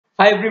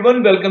Hi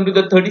everyone, welcome to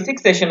the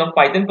 36th session of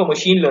Python for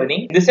Machine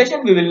Learning. In this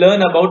session, we will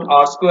learn about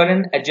R-square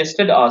and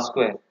adjusted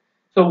R-square.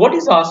 So what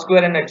is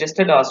R-square and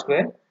adjusted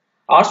R-square?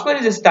 R-square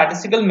is a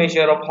statistical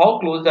measure of how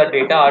close the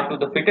data are to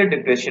the fitted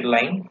regression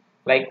line,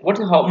 like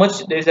how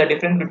much there is a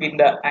difference between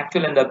the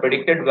actual and the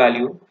predicted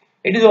value.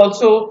 It is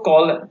also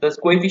called the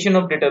coefficient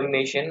of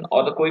determination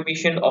or the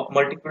coefficient of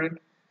multiple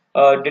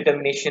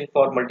determination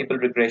for multiple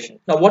regression.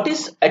 Now, what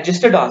is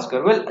adjusted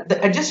R-square? Well,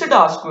 the adjusted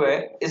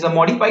R-square is a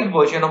modified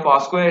version of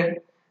R-square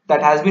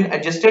that has been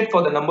adjusted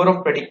for the number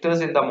of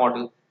predictors in the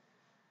model.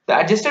 The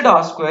adjusted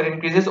R-square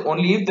increases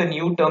only if the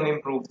new term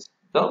improves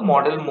the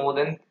model more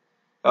than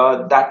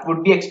that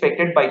would be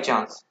expected by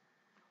chance.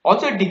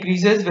 Also, it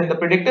decreases when the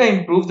predictor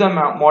improves the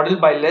model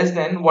by less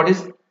than what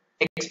is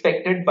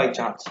expected by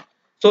chance.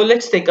 So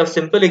let's take a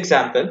simple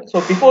example.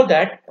 So before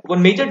that,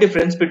 one major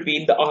difference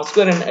between the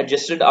R-square and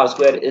adjusted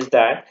R-square is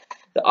that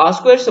the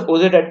R-square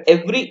supposes that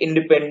every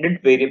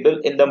independent variable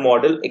in the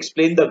model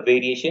explains the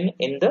variation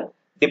in the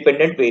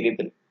dependent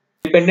variable.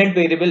 Dependent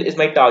variable is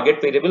my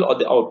target variable or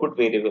the output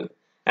variable,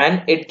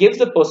 and it gives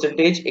the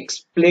percentage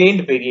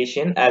explained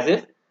variation as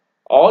if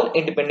all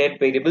independent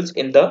variables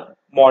in the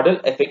model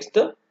affects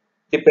the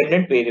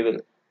dependent variable.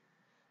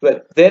 Well,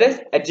 whereas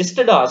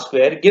adjusted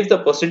R-square gives the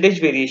percentage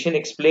variation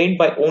explained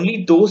by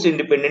only those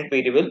independent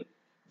variable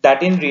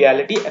that in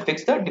reality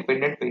affects the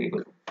dependent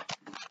variable.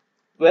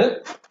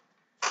 Well,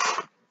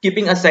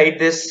 keeping aside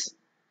this,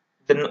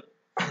 the,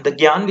 the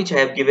gyan which I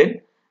have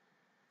given,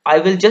 I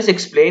will just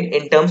explain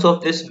in terms of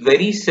this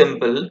very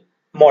simple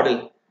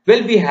model.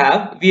 Well, we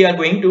are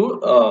going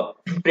to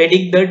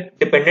predict the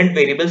dependent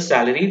variable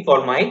salary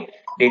for my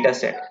data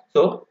set.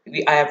 So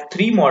I have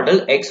three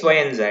model X, Y,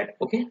 and Z.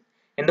 Okay.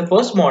 In the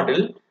first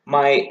model,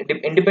 my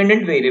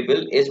independent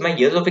variable is my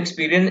years of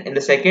experience. In the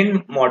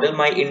second model,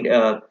 my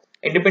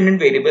independent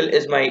variable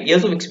is my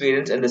years of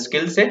experience and the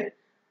skill set.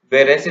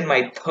 Whereas in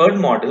my third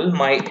model,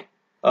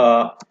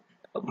 uh,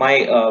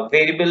 my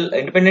variable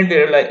independent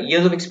variable like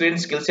years of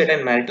experience, skill set,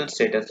 and marital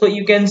status. So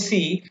you can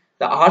see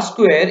the R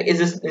square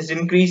is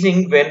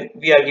increasing when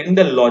we are giving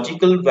the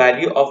logical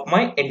value of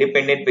my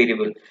independent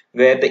variable,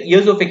 where the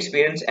years of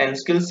experience and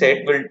skill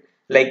set will,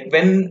 like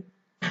when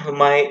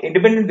my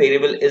independent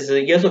variable is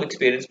years of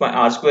experience, my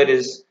R square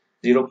is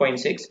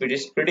 0.6, which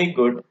is pretty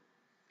good,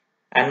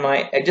 and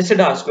my adjusted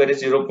R square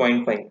is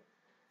 0.5.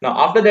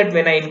 Now after that,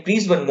 when I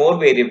increase one more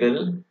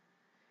variable,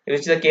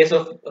 which is a case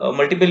of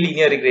multiple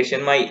linear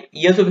regression, my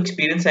years of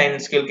experience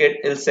and skill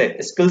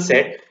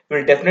set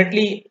will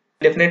definitely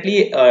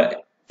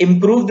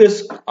improve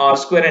this R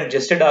square and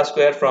adjusted R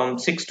square from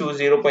 6 to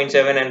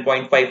 0.7 and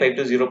 0.55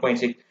 to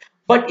 0.6.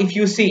 But if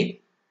you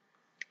see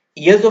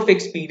years of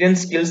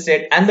experience, skill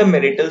set, and the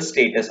marital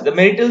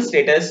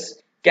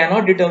status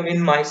cannot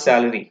determine my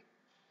salary.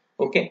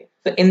 Okay,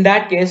 so in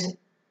that case,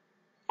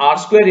 R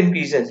square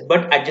increases,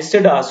 but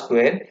adjusted R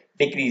square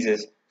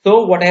decreases.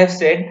 So what I have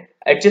said,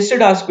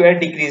 adjusted R square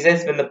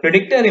decreases when the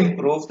predictor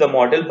improves the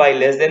model by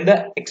less than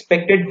the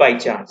expected by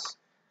chance.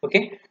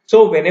 Okay.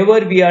 So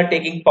whenever we are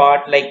taking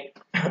part, like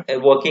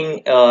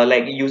working,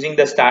 like using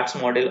the stats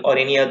model or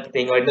any other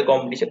thing, or in the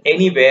competition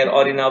anywhere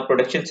or in our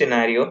production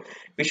scenario,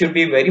 we should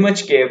be very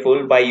much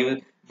careful by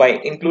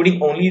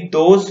including only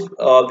those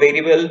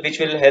variable which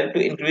will help to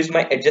increase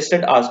my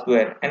adjusted R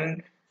square,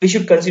 and we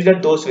should consider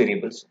those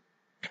variables.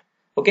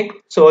 Okay,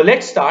 so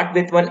let's start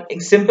with one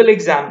simple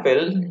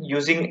example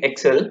using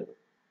Excel.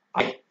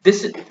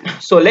 This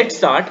so let's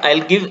start.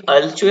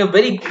 I'll show you a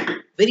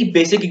very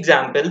basic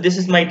example. This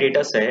is my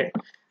data set,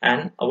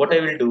 and what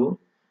I will do,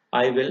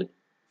 I will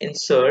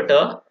insert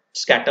a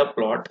scatter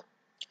plot.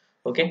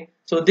 Okay,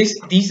 so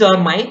these are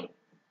my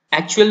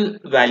actual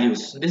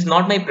values. This is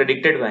not my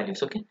predicted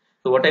values. Okay,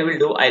 so what I will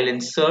do, I'll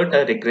insert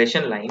a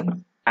regression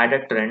line, add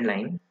a trend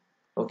line.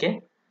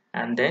 Okay,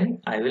 and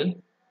then I will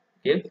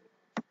give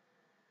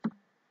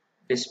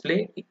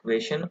display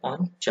equation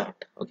on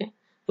chart. Okay,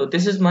 so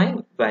this is my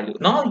value.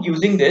 Now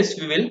using this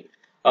we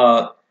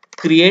will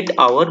create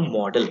our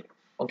model.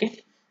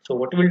 Okay, so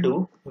what we'll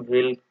do,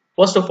 we'll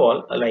first of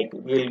all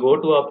we'll go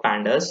to our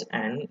pandas,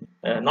 and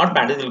not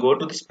pandas, we'll go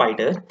to the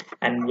spider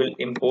and we'll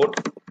import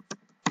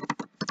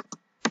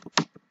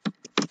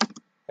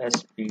as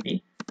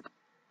pd,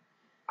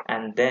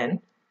 and then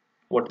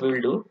what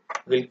we'll do,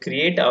 we'll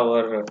create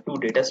our two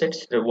data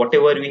sets,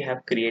 whatever we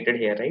have created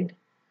here, right?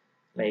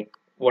 Like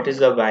what is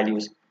the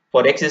values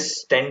for x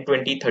is 10,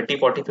 20, 30,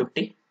 40,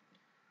 50.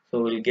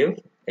 So we'll give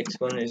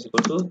x1 is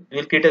equal to,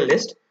 we'll create a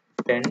list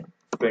 10,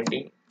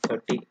 20,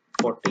 30,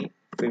 40,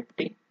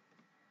 50.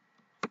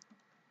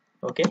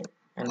 Okay,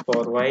 and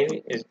for y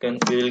is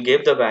we will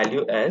give the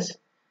value as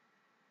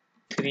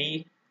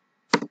 3,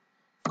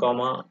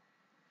 comma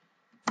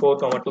 4,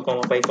 comma 2,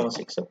 comma 5, comma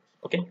 6.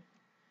 Okay,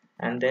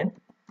 and then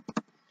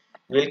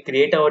we'll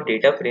create our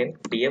data frame.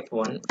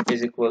 df1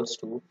 is equals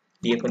to,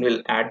 df1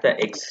 will add the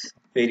x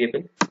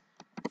variable,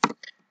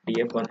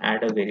 df1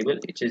 add a variable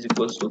which is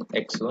equals to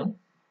x1.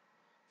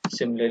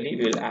 Similarly,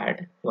 we will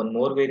add one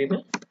more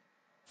variable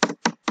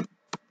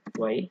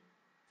y,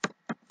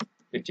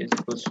 which is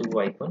equals to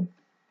y1.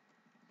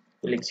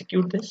 We'll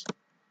execute this.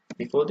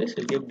 Before this,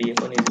 we'll give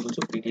df1 is equal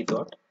to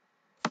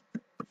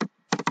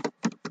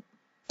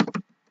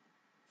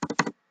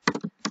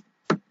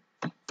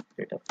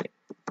pd.DataFrame.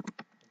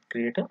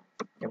 Create a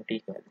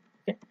empty value.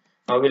 Okay.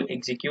 Now we'll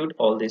execute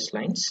all these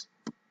lines.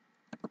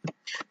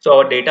 So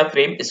our data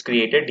frame is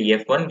created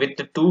df1 with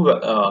the two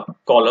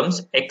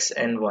columns x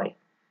and y,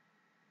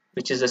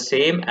 which is the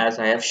same as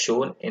I have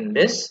shown in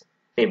this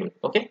table.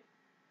 Okay.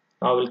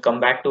 Now we'll come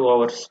back to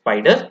our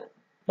spider.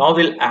 Now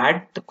we'll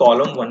add the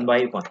column one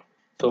by one.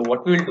 So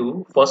what we'll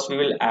do first, we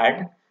will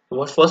add.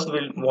 First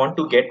we'll want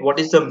to get what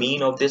is the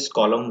mean of this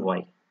column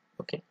y.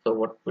 Okay. So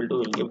what we'll do,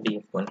 we'll give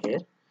df1 here.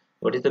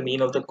 What is the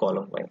mean of the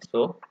column y?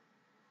 So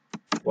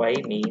y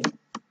mean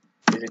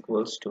is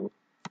equals to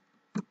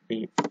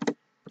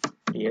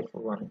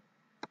df1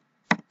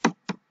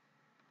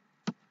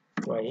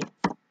 y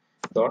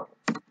dot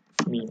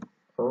mean.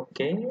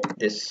 Okay,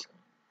 this.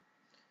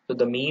 So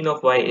the mean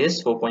of y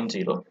is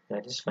 4.0.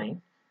 That is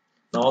fine.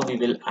 Now we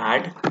will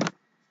add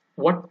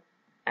what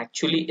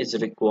actually is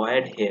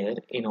required here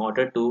in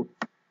order to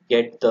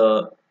get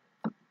the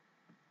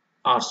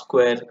r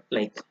square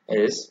like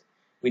is.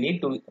 We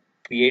need to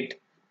create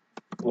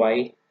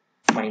y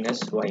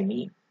minus y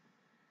mean.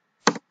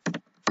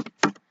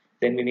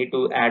 Then we need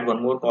to add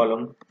one more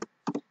column,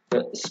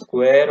 the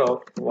square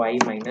of y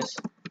minus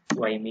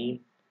y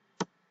mean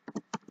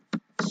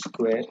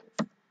square.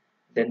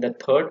 Then the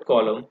third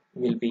column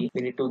will be,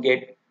 we need to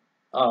get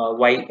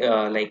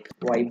like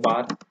y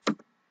bar.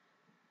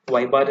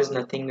 Y bar is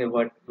nothing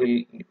but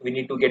we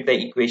need to get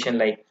the equation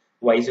like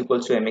y is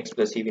equals to mx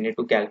plus c. We need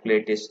to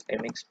calculate this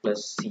mx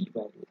plus c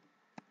value.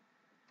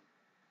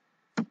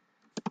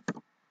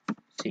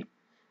 C.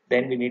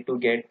 Then we need to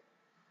get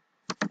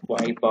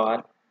y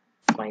bar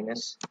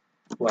minus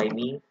y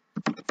mean,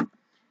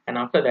 and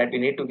after that we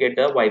need to get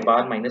the y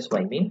bar minus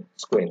y mean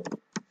square.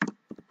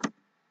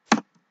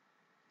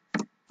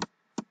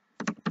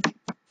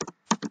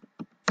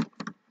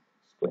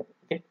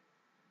 Okay.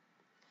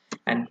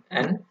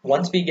 And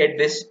once we get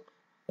this,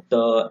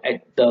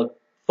 the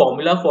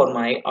formula for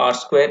my r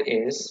square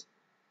is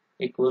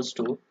equals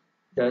to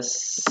the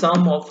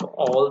sum of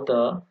all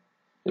the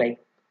like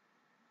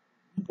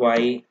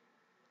y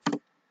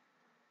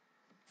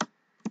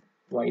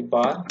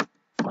bar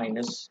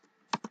minus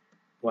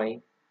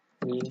y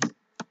mean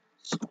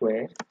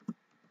square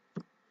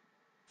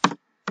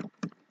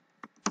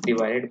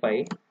divided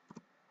by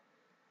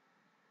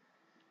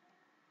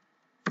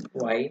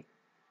y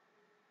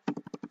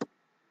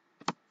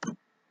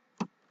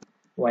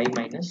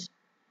minus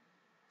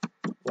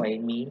y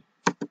mean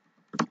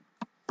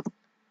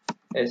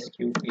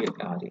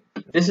sqrt.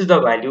 This is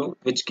the value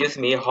which gives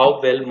me how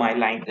well my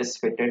line is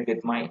fitted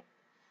with my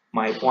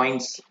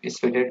points is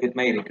fitted with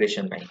my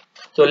regression line.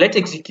 So let's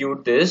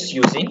execute this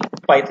using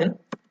Python.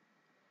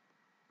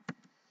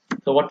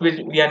 So what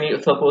we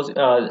are suppose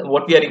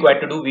what we are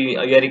required to do, we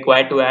are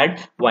required to add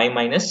y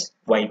minus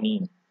y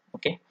mean.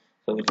 Okay,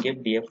 so we'll give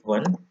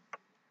df1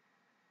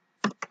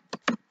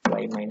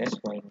 y minus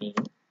y mean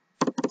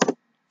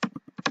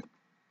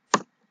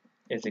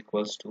is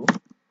equals to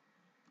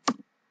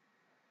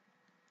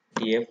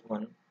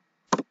df1.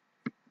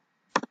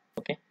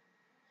 Okay,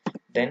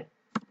 then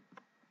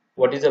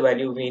what is the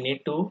value we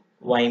need to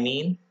y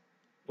mean,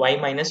 y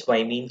minus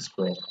y mean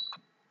square.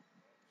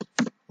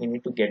 We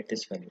need to get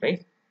this value,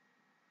 right?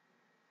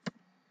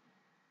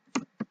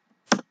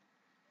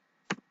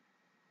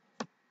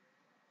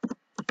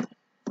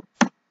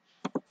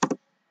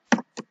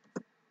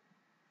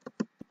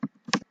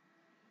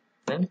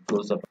 Then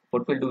close up.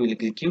 What we'll do, we'll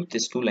execute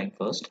this two line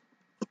first.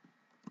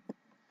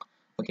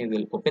 Okay,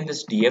 we'll open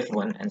this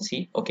df1 and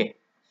see. Okay,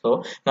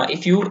 so now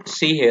if you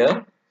see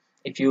here,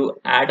 if you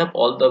add up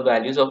all the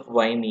values of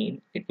y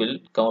mean, it will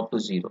come up to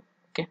 0.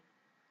 Okay,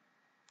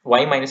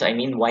 y minus y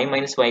mean,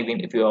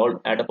 if you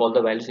all add up all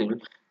the values, it will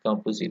come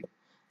up to 0.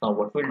 Now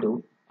what we'll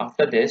do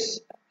after this,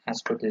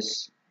 as per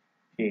this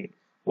sheet,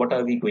 what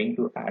are we going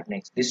to add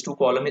next? This two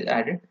column is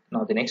added.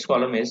 Now the next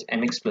column is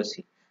mx plus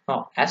c.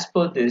 Now as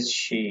per this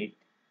sheet,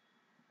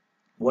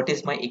 what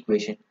is my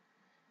equation?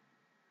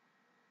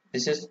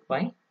 This is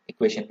my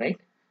equation, right?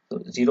 So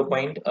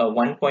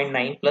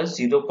 1.9 plus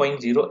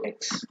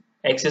 0.0x.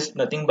 X is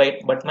nothing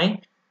but my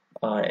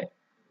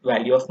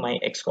value of my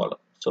x column.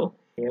 So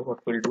here what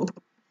we'll do,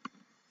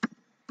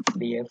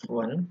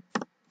 df1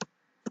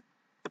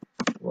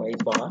 y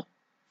bar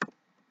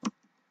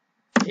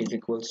is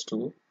equals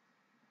to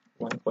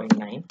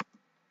 1.9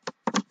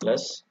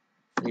 plus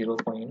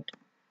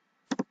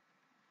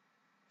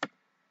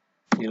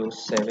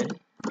 0.07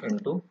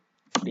 into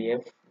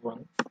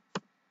df1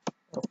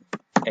 of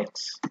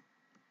x.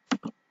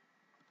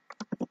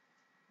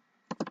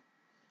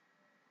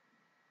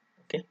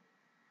 Okay,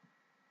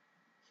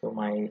 so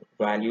my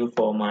value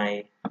for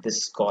my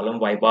this column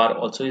y bar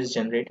also is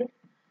generated.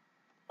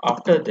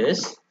 After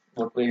this,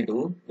 what we'll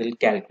do, we'll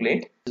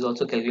calculate. This is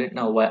also calculate.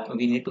 Now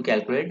we need to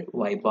calculate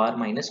y bar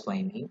minus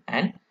y mean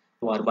and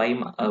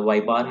y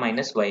bar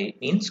minus y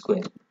mean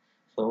square.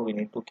 So we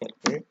need to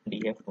calculate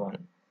df1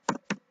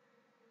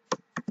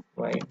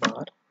 y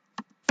bar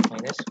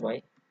minus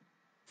y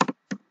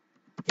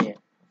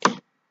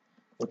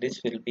this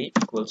will be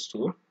equals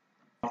to,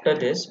 after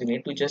this we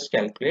need to just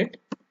calculate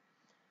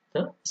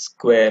the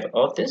square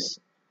of this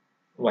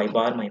y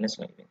bar minus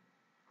y min.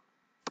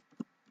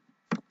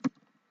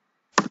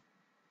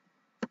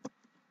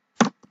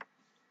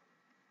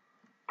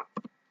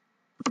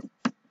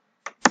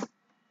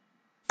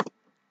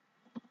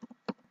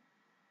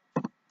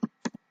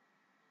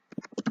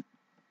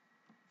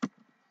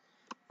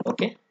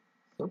 Okay,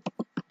 so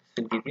this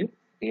will give you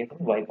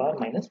y bar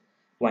minus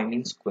y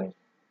min square.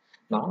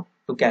 Now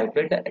to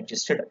calculate the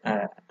adjusted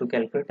to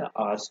calculate the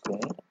r square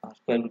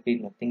will be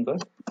nothing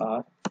but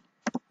r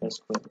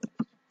square.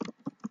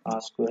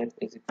 R square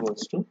is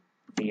equals to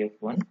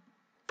df1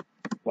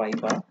 y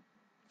bar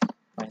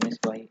minus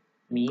y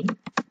mean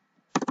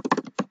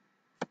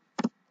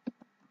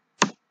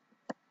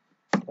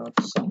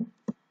dot sum,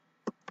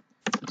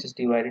 which is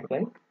divided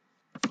by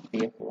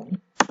df1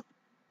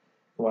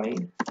 y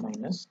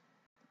minus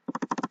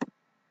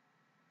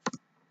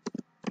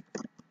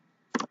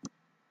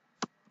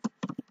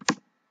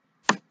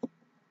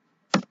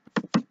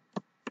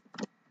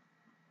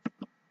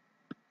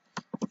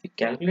if we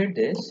calculate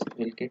this,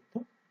 we'll get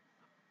the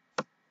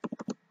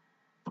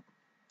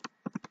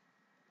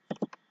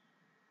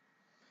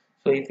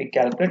so if we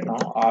calculate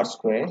now r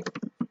square,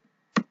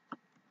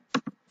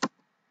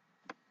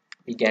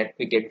 we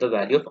get the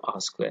value of r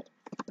square.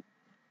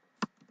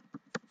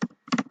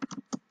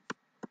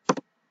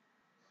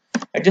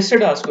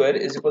 Adjusted r square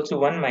is equal to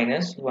 1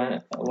 minus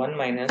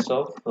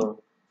of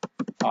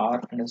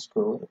r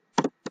underscore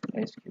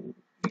sq re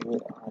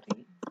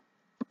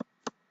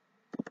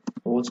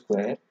whole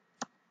square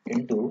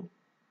into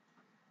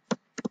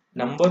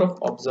number of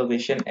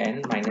observation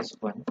n minus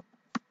 1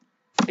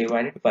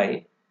 divided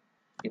by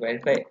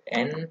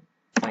n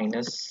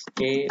minus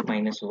k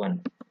minus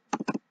 1.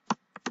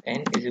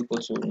 N is equal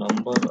to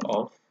number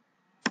of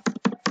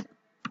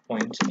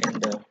points in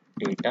the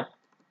data.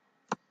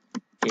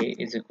 K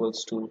is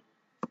equals to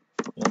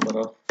number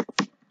of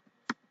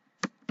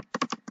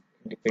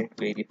independent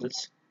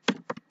variables.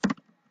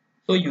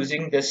 So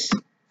using this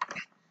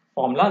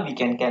formula, we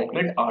can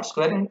calculate r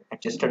square and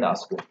adjusted r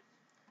square.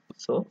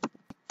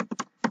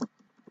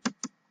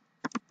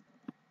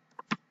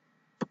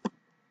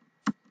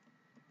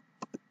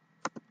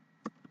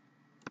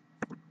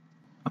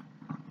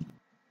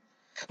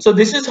 So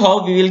this is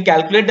how we will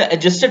calculate the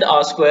adjusted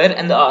r square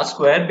and the r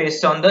square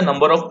based on the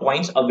number of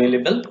points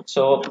available.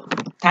 So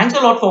thanks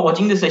a lot for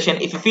watching this session.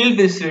 If you feel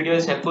this video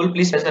is helpful,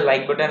 please press the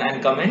like button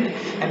and comment.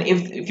 And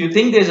if you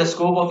think there is a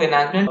scope of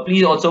enhancement,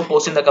 please also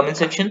post in the comment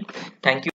section. Thank you.